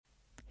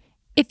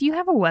If you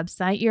have a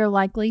website, you're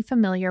likely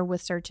familiar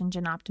with search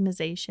engine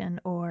optimization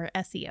or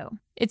SEO.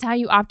 It's how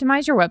you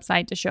optimize your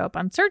website to show up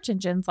on search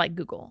engines like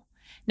Google.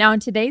 Now, in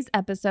today's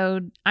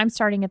episode, I'm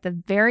starting at the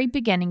very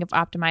beginning of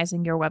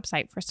optimizing your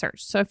website for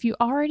search. So if you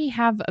already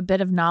have a bit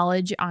of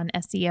knowledge on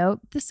SEO,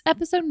 this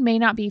episode may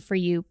not be for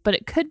you, but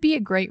it could be a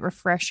great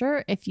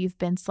refresher if you've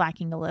been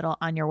slacking a little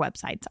on your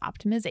website's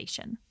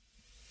optimization.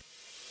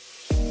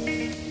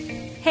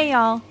 Hey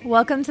y'all,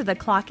 welcome to the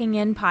Clocking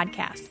In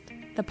podcast,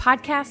 the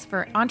podcast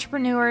for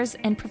entrepreneurs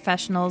and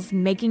professionals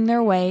making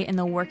their way in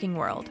the working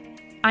world.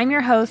 I'm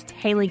your host,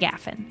 Haley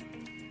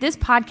Gaffin. This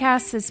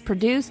podcast is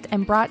produced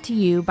and brought to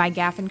you by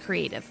Gaffin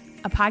Creative,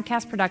 a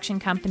podcast production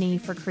company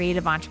for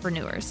creative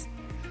entrepreneurs.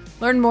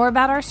 Learn more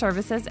about our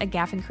services at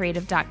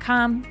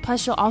gaffincreative.com,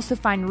 plus you'll also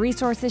find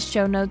resources,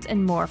 show notes,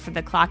 and more for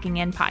the Clocking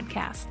In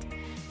podcast.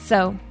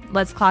 So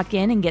let's clock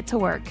in and get to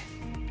work.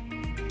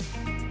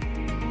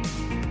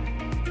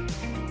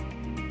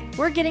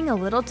 We're getting a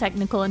little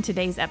technical in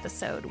today's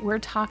episode. We're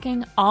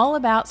talking all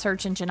about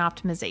search engine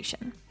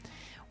optimization.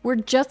 We're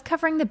just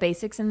covering the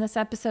basics in this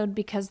episode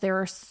because there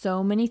are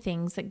so many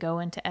things that go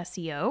into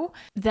SEO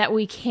that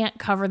we can't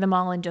cover them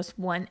all in just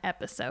one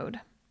episode.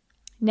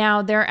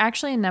 Now, there are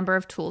actually a number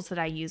of tools that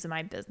I use in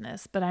my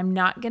business, but I'm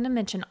not going to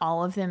mention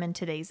all of them in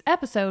today's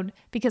episode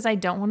because I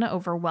don't want to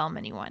overwhelm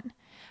anyone.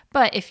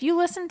 But if you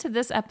listen to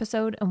this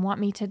episode and want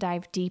me to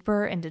dive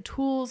deeper into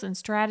tools and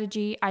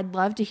strategy, I'd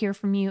love to hear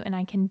from you, and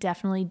I can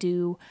definitely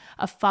do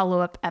a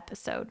follow-up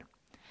episode.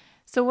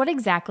 So what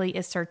exactly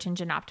is search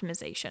engine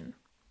optimization?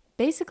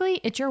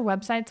 Basically, it's your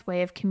website's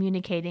way of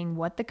communicating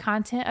what the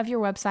content of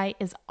your website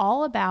is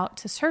all about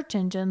to search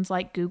engines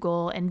like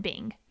Google and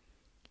Bing.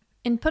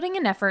 In putting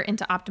an effort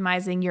into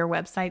optimizing your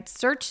website's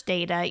search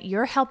data,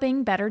 you're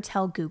helping better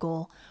tell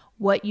Google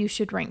what you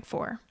should rank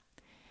for.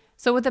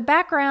 So with a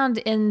background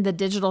in the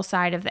digital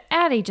side of the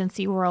ad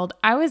agency world,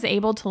 I was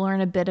able to learn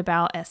a bit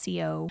about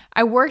SEO.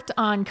 I worked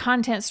on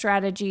content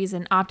strategies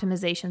and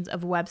optimizations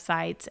of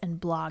websites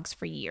and blogs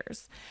for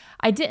years.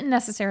 I didn't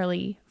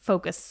necessarily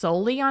focus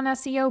solely on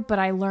SEO, but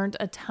I learned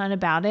a ton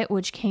about it,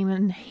 which came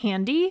in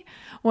handy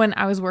when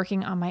I was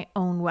working on my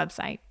own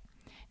website.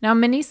 Now,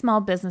 many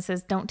small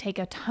businesses don't take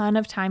a ton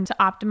of time to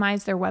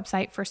optimize their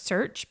website for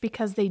search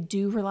because they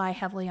do rely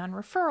heavily on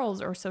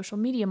referrals or social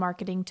media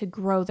marketing to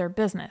grow their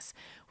business,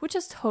 which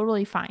is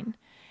totally fine.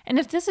 And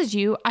if this is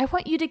you, I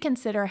want you to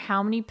consider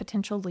how many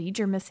potential leads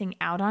you're missing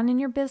out on in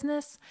your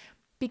business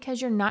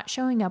because you're not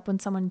showing up when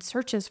someone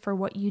searches for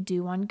what you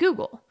do on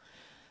Google.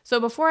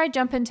 So before I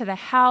jump into the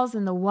hows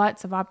and the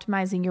whats of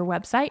optimizing your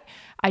website,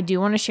 I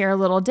do want to share a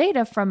little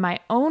data from my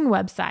own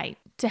website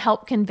to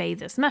help convey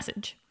this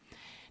message.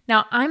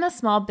 Now, I'm a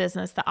small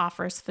business that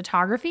offers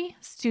photography,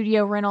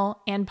 studio rental,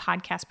 and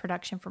podcast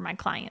production for my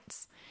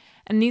clients.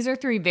 And these are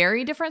three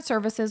very different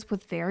services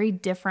with very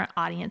different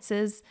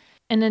audiences.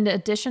 And in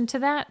addition to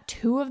that,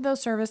 two of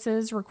those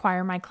services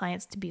require my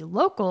clients to be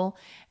local,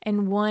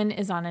 and one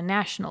is on a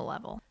national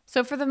level.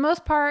 So for the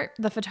most part,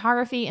 the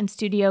photography and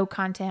studio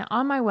content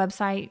on my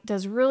website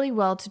does really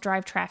well to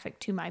drive traffic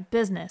to my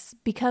business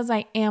because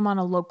I am on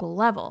a local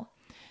level.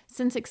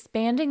 Since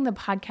expanding the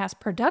podcast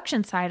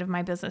production side of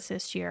my business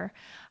this year,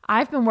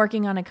 I've been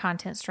working on a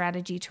content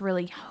strategy to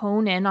really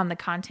hone in on the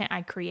content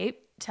I create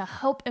to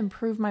help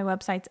improve my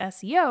website's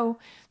SEO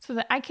so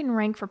that I can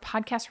rank for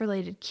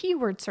podcast-related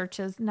keyword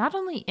searches not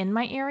only in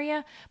my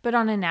area, but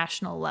on a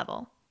national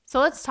level.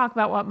 So let's talk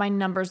about what my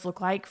numbers look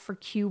like for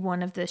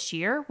Q1 of this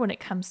year when it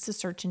comes to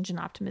search engine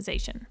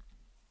optimization.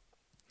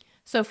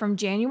 So from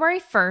January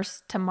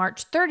 1st to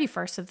March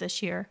 31st of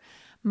this year,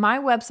 my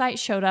website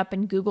showed up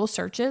in Google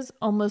searches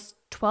almost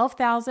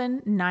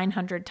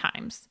 12,900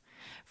 times.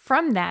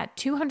 From that,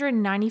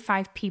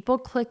 295 people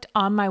clicked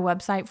on my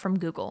website from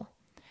Google.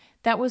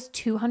 That was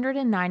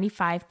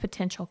 295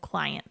 potential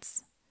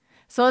clients.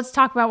 So let's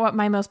talk about what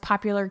my most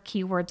popular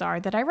keywords are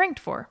that I ranked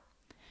for.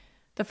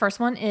 The first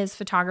one is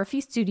photography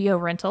studio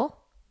rental.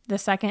 The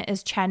second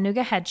is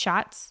Chattanooga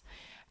headshots.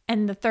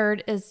 And the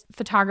third is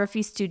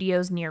photography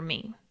studios near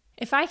me.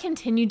 If I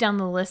continue down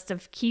the list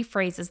of key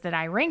phrases that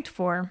I ranked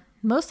for,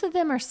 most of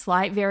them are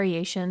slight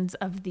variations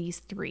of these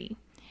three.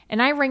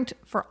 And I ranked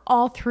for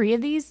all three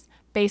of these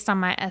based on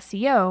my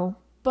SEO,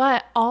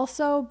 but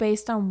also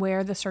based on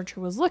where the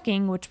searcher was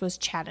looking, which was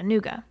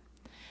Chattanooga.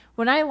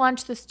 When I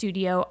launched the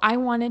studio, I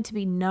wanted to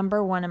be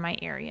number one in my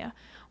area,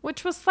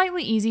 which was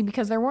slightly easy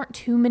because there weren't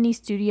too many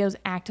studios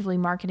actively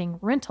marketing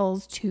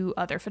rentals to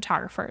other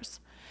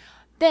photographers.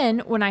 Then,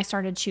 when I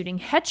started shooting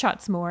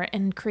headshots more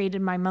and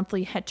created my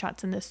monthly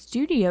headshots in the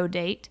studio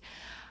date,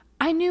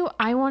 I knew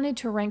I wanted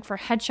to rank for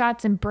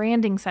headshots and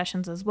branding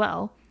sessions as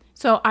well,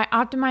 so I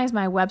optimized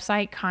my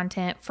website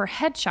content for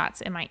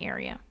headshots in my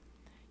area.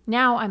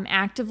 Now I'm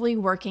actively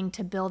working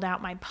to build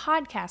out my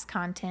podcast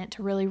content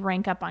to really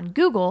rank up on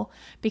Google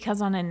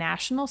because on a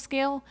national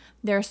scale,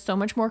 there's so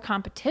much more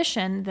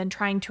competition than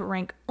trying to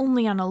rank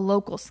only on a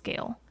local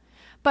scale.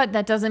 But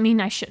that doesn't mean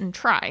I shouldn't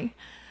try.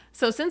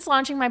 So since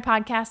launching my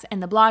podcast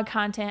and the blog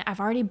content, I've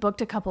already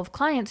booked a couple of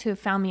clients who have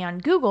found me on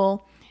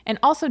Google and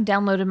also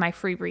downloaded my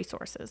free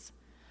resources.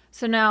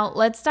 So now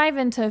let's dive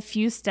into a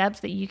few steps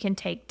that you can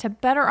take to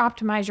better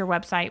optimize your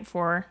website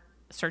for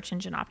search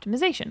engine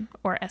optimization,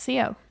 or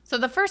SEO. So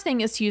the first thing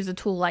is to use a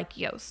tool like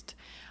Yoast.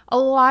 A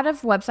lot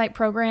of website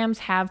programs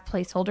have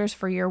placeholders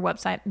for your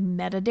website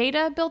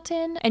metadata built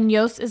in, and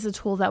Yoast is a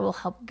tool that will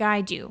help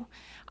guide you.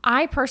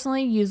 I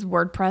personally use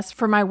WordPress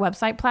for my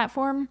website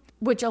platform,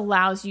 which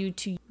allows you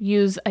to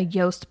use a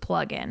Yoast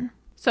plugin.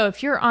 So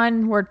if you're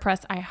on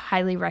WordPress, I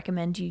highly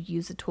recommend you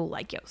use a tool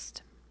like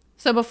Yoast.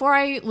 So before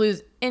I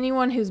lose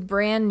anyone who's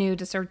brand new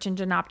to search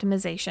engine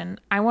optimization,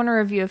 I want to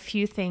review a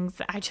few things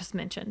that I just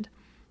mentioned.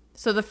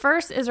 So the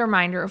first is a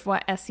reminder of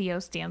what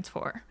SEO stands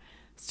for: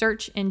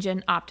 search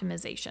engine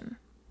optimization.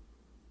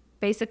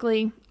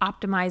 Basically,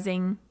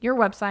 optimizing your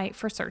website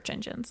for search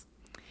engines.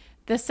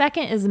 The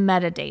second is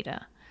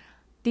metadata.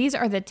 These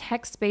are the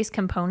text-based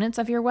components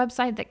of your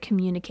website that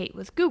communicate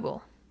with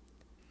Google.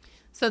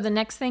 So the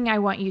next thing I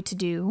want you to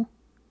do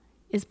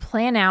is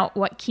plan out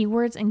what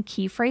keywords and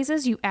key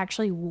phrases you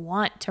actually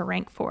want to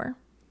rank for.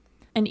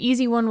 An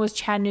easy one was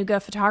Chattanooga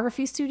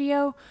Photography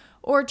Studio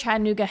or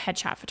Chattanooga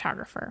Headshot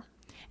Photographer.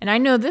 And I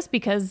know this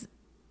because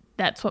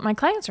that's what my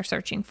clients are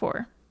searching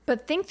for.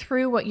 But think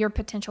through what your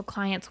potential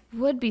clients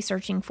would be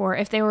searching for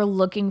if they were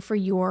looking for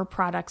your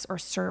products or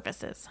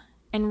services,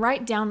 and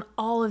write down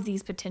all of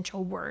these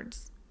potential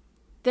words.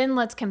 Then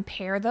let's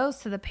compare those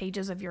to the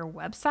pages of your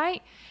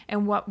website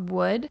and what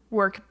would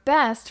work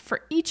best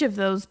for each of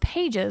those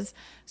pages,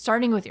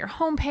 starting with your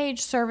homepage,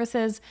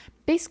 services,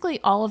 basically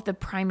all of the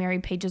primary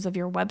pages of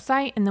your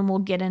website, and then we'll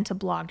get into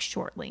blogs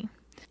shortly.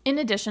 In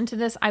addition to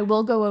this, I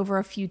will go over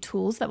a few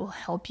tools that will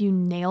help you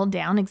nail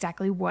down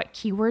exactly what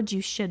keywords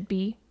you should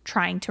be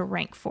trying to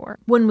rank for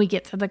when we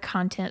get to the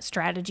content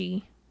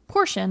strategy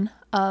portion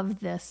of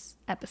this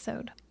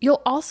episode.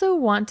 You'll also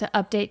want to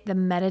update the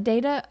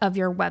metadata of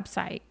your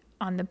website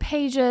on the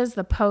pages,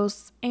 the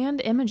posts, and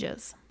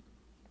images.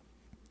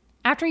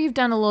 After you've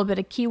done a little bit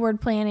of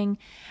keyword planning,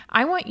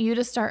 I want you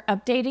to start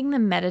updating the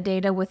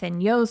metadata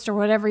within Yoast or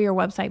whatever your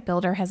website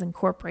builder has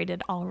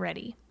incorporated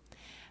already.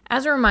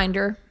 As a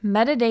reminder,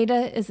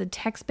 metadata is a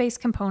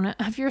text-based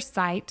component of your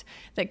site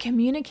that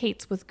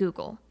communicates with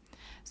Google.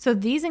 So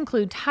these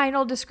include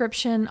title,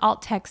 description,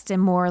 alt text,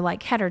 and more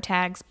like header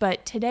tags,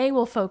 but today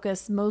we'll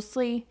focus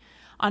mostly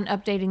on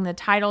updating the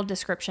title,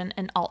 description,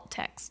 and alt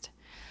text.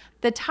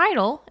 The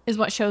title is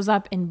what shows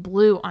up in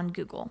blue on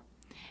Google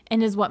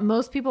and is what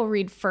most people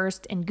read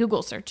first in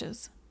Google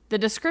searches. The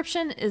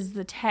description is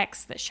the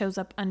text that shows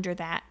up under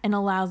that and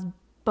allows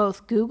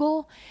both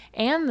Google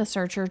and the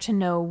searcher to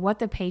know what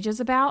the page is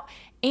about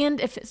and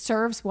if it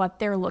serves what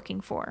they're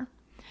looking for.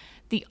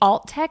 The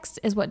alt text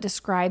is what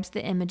describes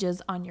the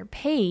images on your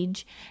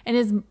page and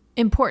is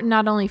important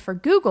not only for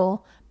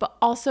Google, but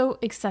also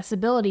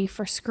accessibility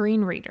for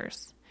screen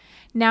readers.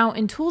 Now,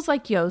 in tools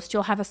like Yoast,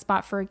 you'll have a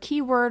spot for a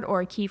keyword or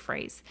a key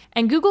phrase.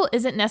 And Google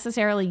isn't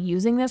necessarily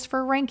using this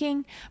for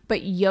ranking,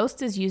 but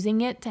Yoast is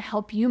using it to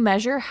help you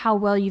measure how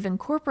well you've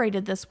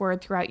incorporated this word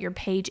throughout your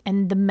page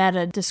and the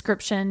meta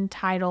description,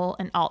 title,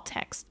 and alt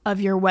text of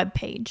your web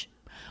page.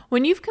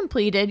 When you've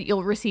completed,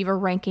 you'll receive a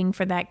ranking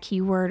for that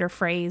keyword or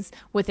phrase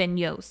within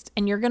Yoast,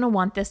 and you're going to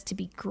want this to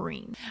be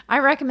green. I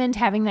recommend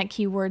having that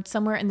keyword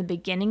somewhere in the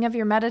beginning of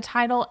your meta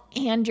title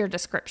and your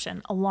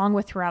description, along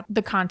with throughout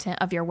the content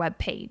of your web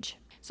page.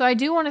 So I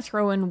do want to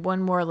throw in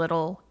one more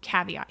little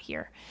caveat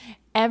here.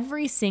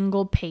 Every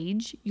single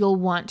page you'll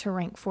want to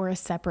rank for a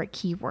separate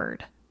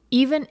keyword,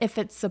 even if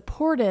it's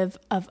supportive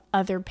of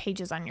other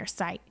pages on your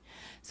site.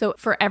 So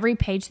for every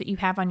page that you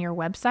have on your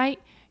website,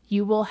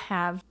 you will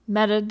have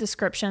meta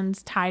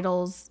descriptions,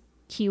 titles,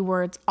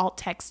 keywords, alt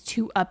text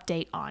to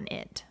update on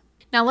it.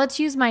 Now let's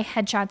use my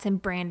headshots and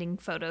branding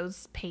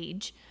photos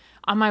page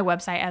on my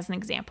website as an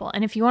example.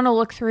 And if you want to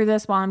look through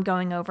this while I'm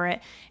going over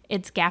it,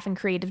 it's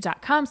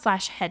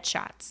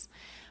gaffincreative.com/headshots.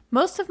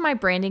 Most of my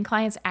branding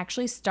clients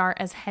actually start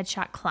as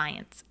headshot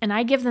clients, and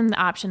I give them the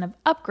option of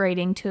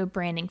upgrading to a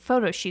branding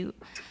photo shoot.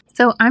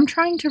 So I'm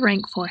trying to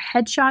rank for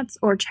headshots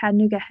or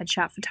Chattanooga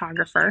Headshot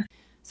Photographer.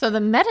 So the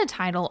meta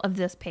title of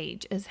this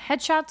page is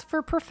Headshots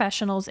for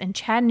Professionals in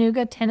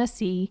Chattanooga,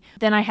 Tennessee.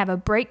 Then I have a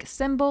break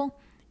symbol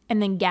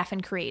and then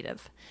Gaffin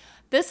Creative.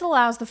 This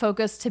allows the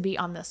focus to be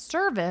on the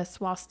service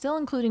while still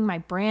including my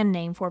brand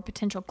name for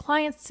potential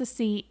clients to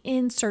see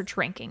in search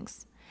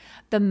rankings.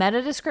 The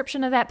meta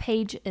description of that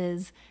page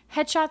is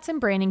headshots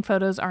and branding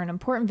photos are an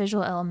important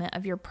visual element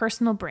of your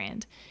personal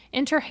brand.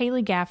 Enter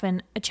Haley Gaffin,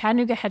 a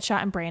Chattanooga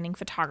headshot and branding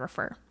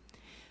photographer.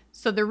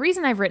 So the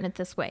reason I've written it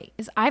this way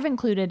is I've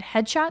included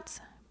headshots,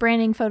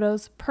 branding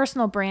photos,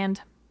 personal brand,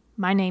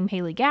 my name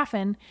Haley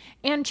Gaffin,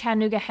 and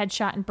Chattanooga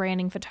headshot and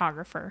branding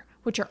photographer,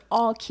 which are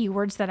all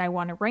keywords that I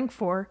want to rank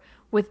for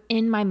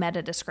within my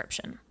meta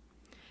description.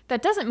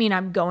 That doesn't mean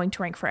I'm going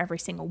to rank for every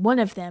single one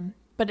of them,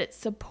 but it's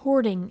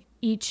supporting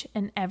each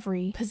and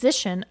every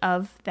position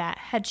of that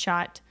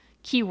headshot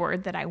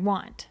keyword that I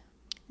want.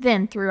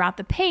 Then throughout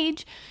the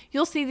page,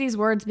 you'll see these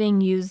words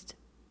being used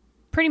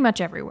pretty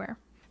much everywhere.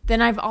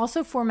 Then I've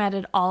also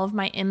formatted all of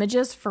my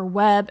images for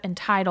web and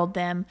titled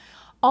them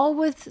all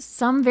with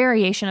some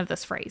variation of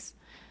this phrase.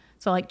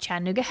 So like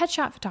Chattanooga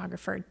Headshot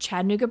Photographer,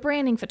 Chattanooga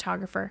Branding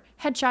Photographer,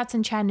 Headshots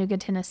in Chattanooga,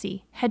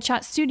 Tennessee,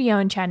 Headshot Studio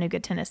in Chattanooga,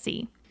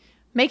 Tennessee.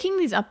 Making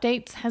these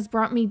updates has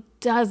brought me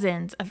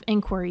dozens of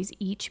inquiries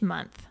each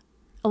month,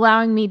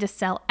 allowing me to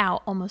sell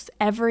out almost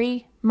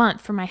every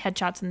month for my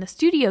headshots in the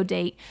studio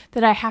date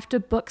that I have to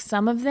book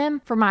some of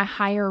them for my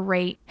higher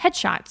rate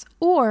headshots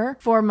or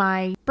for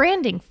my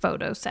branding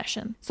photo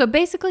session. So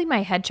basically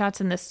my headshots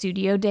in the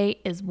studio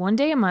date is 1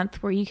 day a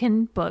month where you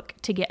can book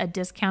to get a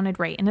discounted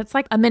rate. And it's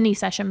like a mini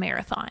session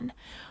marathon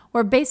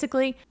where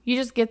basically you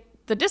just get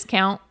the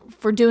discount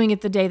for doing it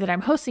the day that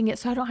I'm hosting it.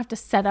 So I don't have to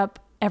set up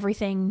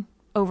everything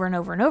over and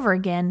over and over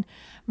again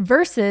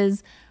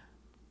versus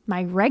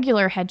my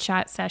regular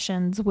headshot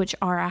sessions, which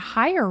are a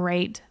higher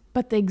rate,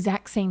 but the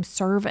exact same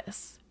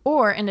service.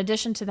 Or in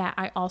addition to that,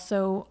 I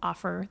also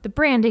offer the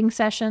branding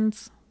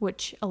sessions,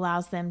 which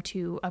allows them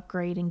to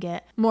upgrade and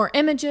get more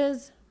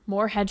images,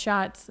 more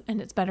headshots, and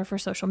it's better for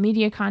social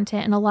media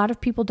content. And a lot of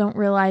people don't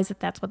realize that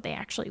that's what they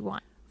actually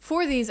want.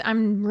 For these,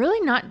 I'm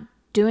really not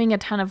doing a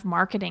ton of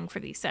marketing for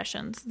these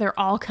sessions. They're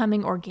all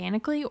coming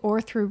organically or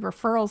through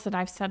referrals that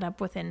I've set up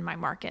within my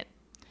market.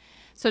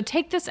 So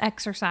take this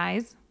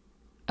exercise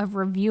of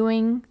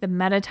reviewing the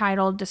meta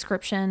title,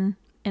 description,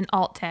 and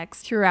alt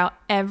text throughout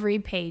every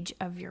page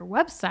of your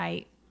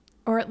website,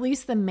 or at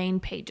least the main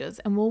pages,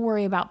 and we'll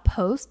worry about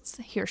posts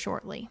here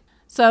shortly.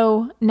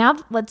 So now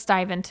let's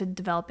dive into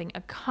developing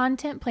a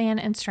content plan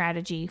and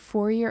strategy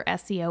for your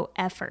SEO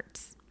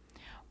efforts.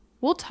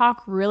 We'll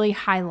talk really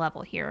high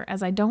level here,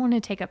 as I don't want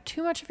to take up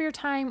too much of your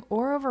time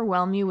or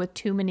overwhelm you with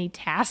too many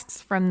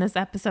tasks from this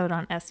episode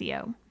on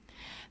SEO.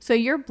 So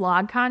your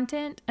blog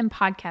content and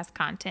podcast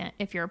content,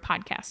 if you're a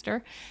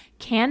podcaster,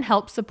 can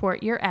help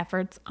support your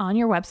efforts on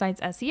your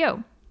website's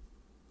SEO.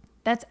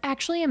 That's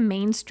actually a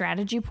main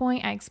strategy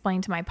point I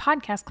explain to my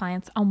podcast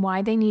clients on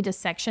why they need a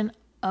section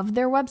of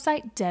their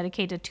website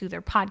dedicated to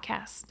their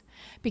podcast.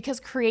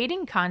 Because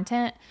creating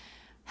content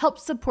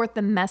helps support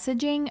the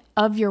messaging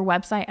of your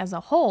website as a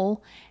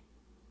whole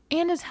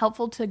and is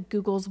helpful to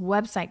Google's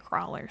website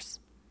crawlers.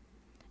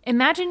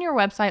 Imagine your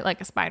website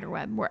like a spider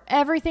web where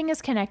everything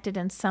is connected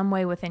in some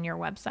way within your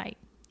website.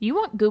 You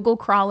want Google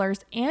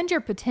crawlers and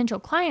your potential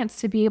clients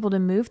to be able to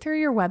move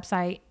through your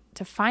website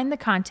to find the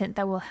content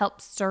that will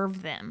help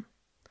serve them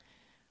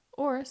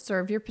or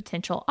serve your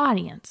potential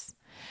audience.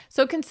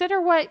 So consider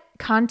what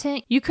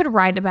content you could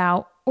write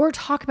about or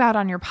talk about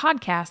on your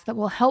podcast that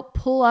will help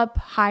pull up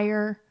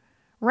higher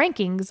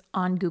rankings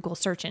on Google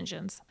search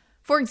engines.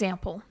 For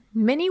example,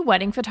 many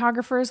wedding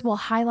photographers will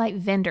highlight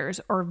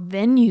vendors or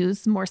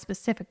venues more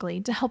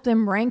specifically to help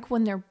them rank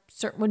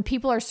when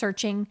people are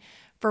searching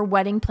for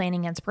wedding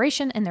planning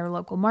inspiration in their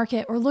local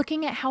market or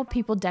looking at how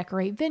people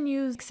decorate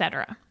venues,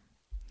 etc.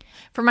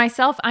 For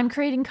myself, I'm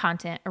creating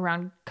content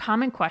around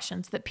common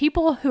questions that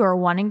people who are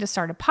wanting to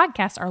start a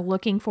podcast are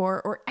looking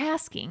for or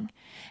asking,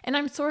 and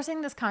I'm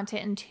sourcing this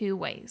content in two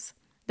ways.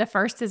 The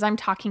first is I'm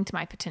talking to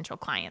my potential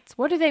clients.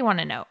 What do they want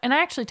to know? And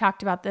I actually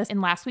talked about this in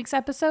last week's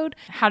episode,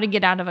 how to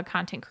get out of a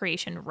content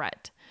creation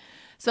rut.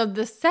 So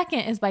the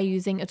second is by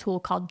using a tool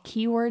called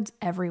Keywords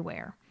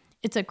Everywhere.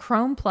 It's a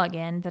Chrome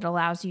plugin that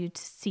allows you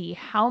to see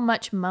how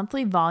much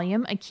monthly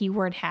volume a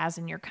keyword has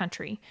in your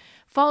country,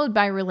 followed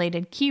by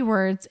related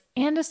keywords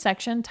and a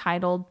section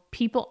titled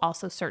People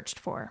Also Searched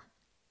For.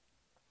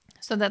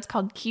 So that's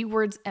called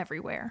Keywords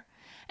Everywhere.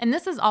 And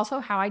this is also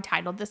how I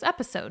titled this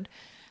episode.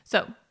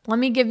 So let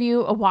me give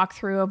you a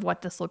walkthrough of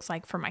what this looks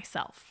like for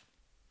myself.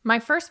 My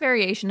first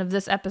variation of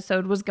this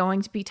episode was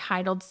going to be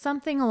titled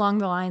something along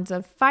the lines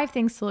of 5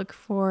 things to look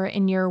for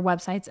in your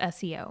website's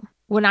SEO.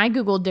 When I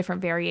Googled different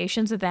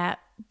variations of that,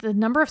 the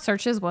number of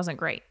searches wasn't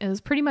great. It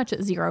was pretty much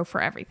at 0 for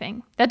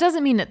everything. That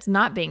doesn't mean it's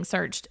not being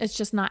searched. It's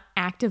just not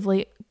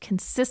actively,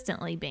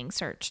 consistently being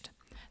searched.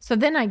 So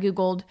then I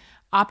Googled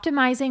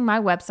optimizing my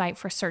website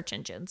for search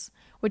engines,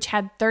 which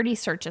had 30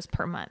 searches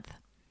per month.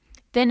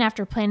 Then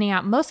after planning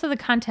out most of the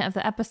content of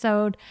the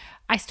episode,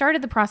 I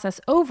started the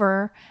process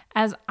over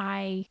as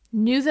I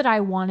knew that I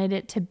wanted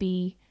it to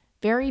be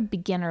very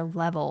beginner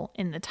level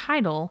in the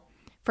title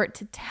for it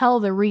to tell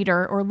the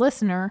reader or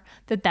listener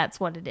that that's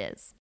what it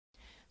is.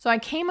 So I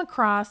came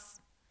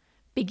across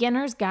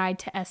Beginner's Guide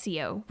to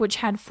SEO, which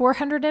had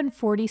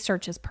 440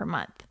 searches per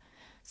month.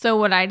 So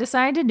what I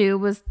decided to do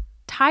was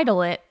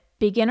title it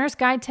Beginner's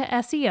Guide to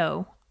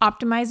SEO,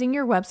 Optimizing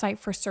Your Website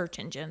for Search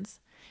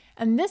Engines.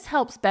 And this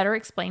helps better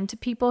explain to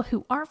people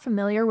who aren't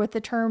familiar with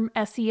the term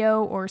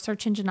SEO or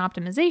search engine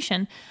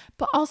optimization,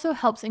 but also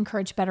helps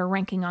encourage better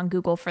ranking on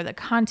Google for the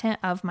content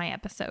of my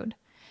episode.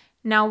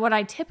 Now, what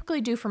I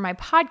typically do for my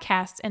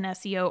podcast and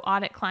SEO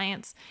audit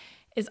clients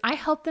is I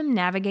help them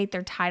navigate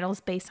their titles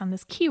based on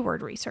this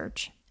keyword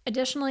research.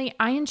 Additionally,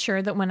 I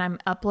ensure that when I'm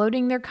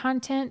uploading their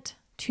content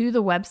to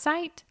the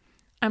website,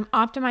 I'm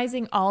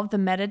optimizing all of the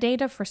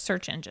metadata for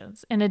search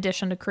engines, in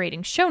addition to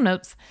creating show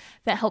notes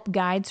that help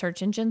guide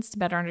search engines to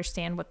better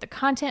understand what the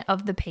content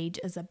of the page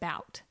is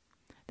about.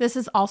 This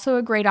is also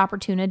a great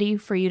opportunity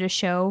for you to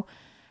show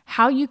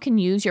how you can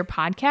use your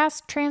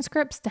podcast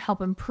transcripts to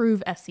help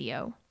improve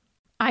SEO.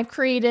 I've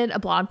created a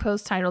blog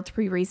post titled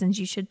 3 Reasons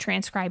You Should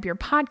Transcribe Your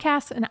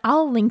Podcast, and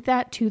I'll link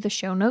that to the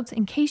show notes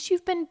in case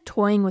you've been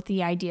toying with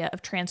the idea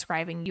of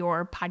transcribing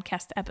your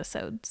podcast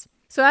episodes.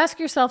 So ask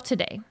yourself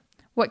today,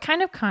 what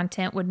kind of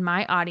content would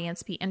my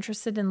audience be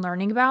interested in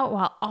learning about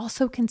while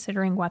also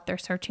considering what they're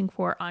searching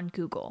for on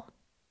Google?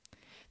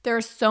 There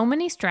are so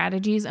many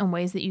strategies and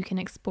ways that you can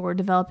explore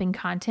developing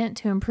content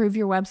to improve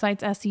your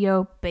website's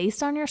SEO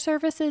based on your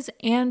services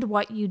and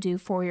what you do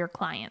for your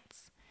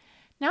clients.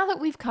 Now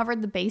that we've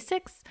covered the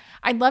basics,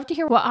 I'd love to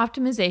hear what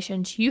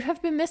optimizations you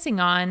have been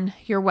missing on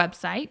your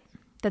website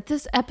that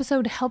this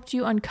episode helped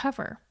you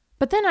uncover.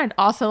 But then I'd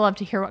also love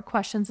to hear what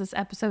questions this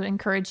episode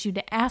encouraged you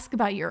to ask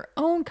about your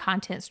own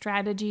content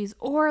strategies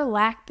or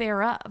lack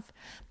thereof.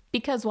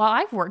 Because while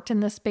I've worked in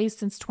this space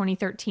since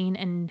 2013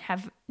 and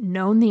have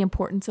known the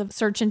importance of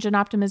search engine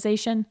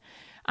optimization,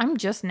 I'm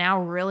just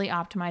now really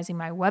optimizing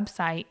my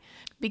website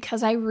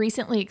because I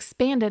recently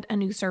expanded a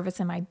new service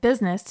in my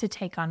business to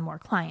take on more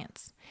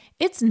clients.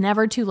 It's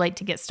never too late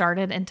to get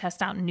started and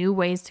test out new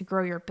ways to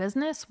grow your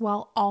business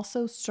while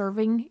also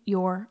serving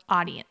your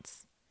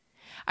audience.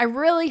 I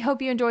really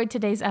hope you enjoyed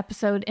today's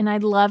episode, and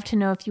I'd love to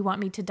know if you want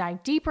me to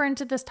dive deeper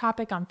into this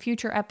topic on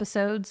future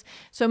episodes.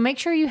 So make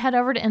sure you head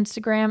over to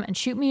Instagram and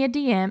shoot me a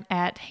DM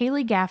at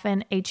Hayley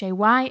Gaffin,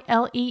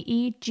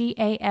 HAYLEEGAFFIN,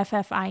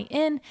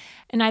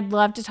 and I'd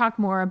love to talk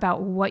more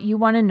about what you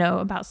want to know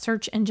about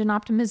search engine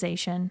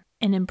optimization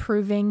and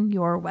improving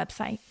your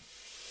website.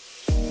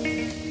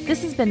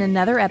 This has been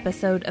another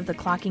episode of the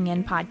Clocking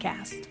In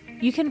podcast.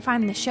 You can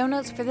find the show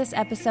notes for this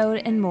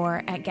episode and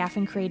more at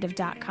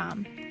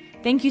gaffincreative.com.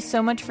 Thank you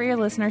so much for your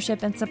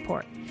listenership and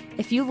support.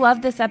 If you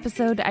love this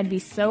episode, I'd be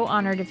so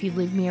honored if you'd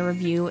leave me a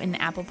review in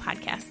the Apple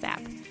Podcasts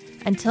app.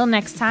 Until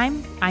next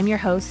time, I'm your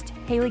host,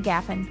 Hayley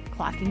Gaffin,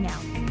 clocking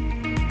out.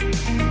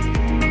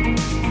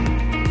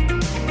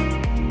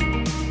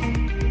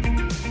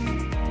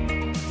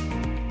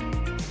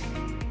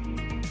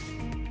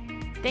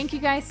 Thank you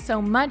guys so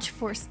much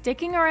for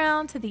sticking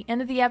around to the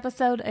end of the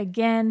episode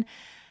again.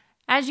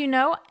 As you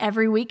know,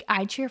 every week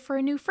I cheer for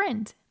a new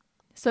friend.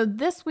 So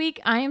this week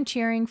I am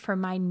cheering for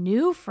my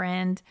new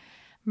friend,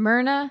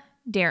 Myrna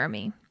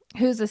Deremy,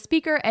 who's a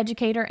speaker,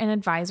 educator, and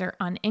advisor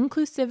on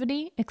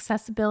inclusivity,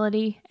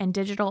 accessibility, and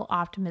digital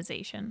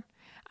optimization.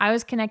 I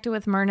was connected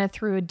with Myrna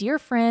through a dear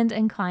friend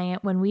and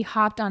client when we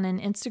hopped on an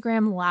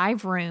Instagram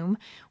live room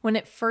when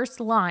it first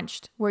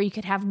launched, where you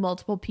could have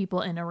multiple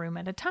people in a room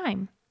at a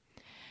time.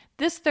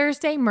 This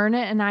Thursday, Myrna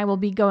and I will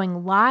be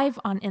going live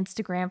on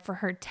Instagram for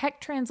her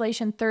Tech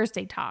Translation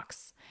Thursday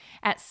talks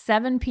at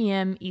 7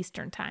 p.m.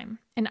 Eastern Time,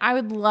 and I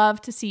would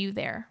love to see you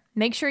there.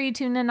 Make sure you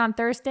tune in on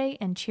Thursday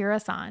and cheer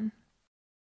us on.